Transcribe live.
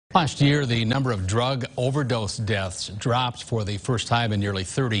Last year, the number of drug overdose deaths dropped for the first time in nearly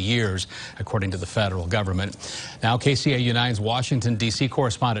 30 years, according to the federal government. Now, KCAU-9's Washington, D.C.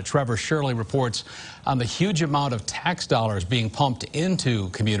 correspondent Trevor Shirley reports on the huge amount of tax dollars being pumped into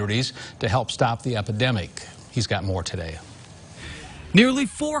communities to help stop the epidemic. He's got more today. Nearly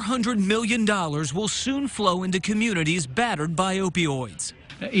 $400 million will soon flow into communities battered by opioids.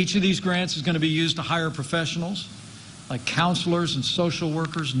 Each of these grants is going to be used to hire professionals like counselors and social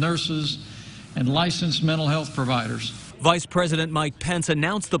workers, nurses, and licensed mental health providers. Vice President Mike Pence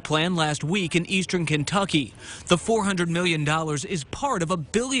announced the plan last week in eastern Kentucky. The $400 million is part of a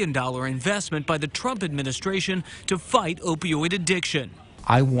 $1 billion investment by the Trump administration to fight opioid addiction.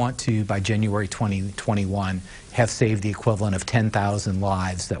 I want to, by January 2021, have saved the equivalent of 10,000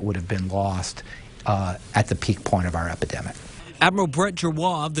 lives that would have been lost at the peak point of our epidemic. Admiral Brett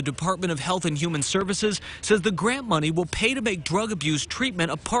Giroir of the Department of Health and Human Services says the grant money will pay to make drug abuse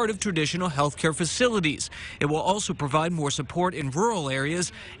treatment a part of traditional health care facilities. It will also provide more support in rural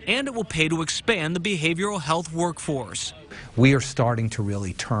areas, and it will pay to expand the behavioral health workforce. We are starting to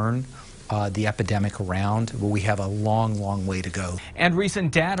really turn the epidemic around, but we have a long way to go. And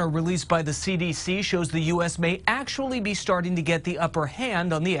recent data released by the CDC shows the U.S. may actually be starting to get the upper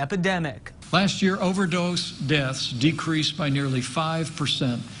hand on the epidemic. Last year, overdose deaths decreased by nearly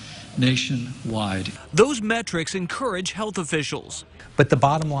 5% nationwide. Those metrics encourage health officials. But the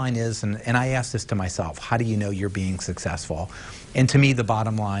bottom line is, and I ask this to myself, how do you know you're being successful? And to me, the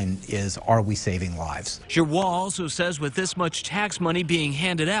bottom line is, are we saving lives? Giroir also says with this much tax money being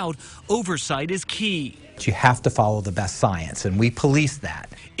handed out, oversight is key. You have to follow the best science, and we police that.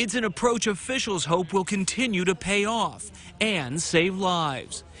 It's an approach officials hope will continue to pay off and save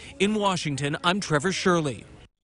lives. In Washington, I'm Trevor Shirley.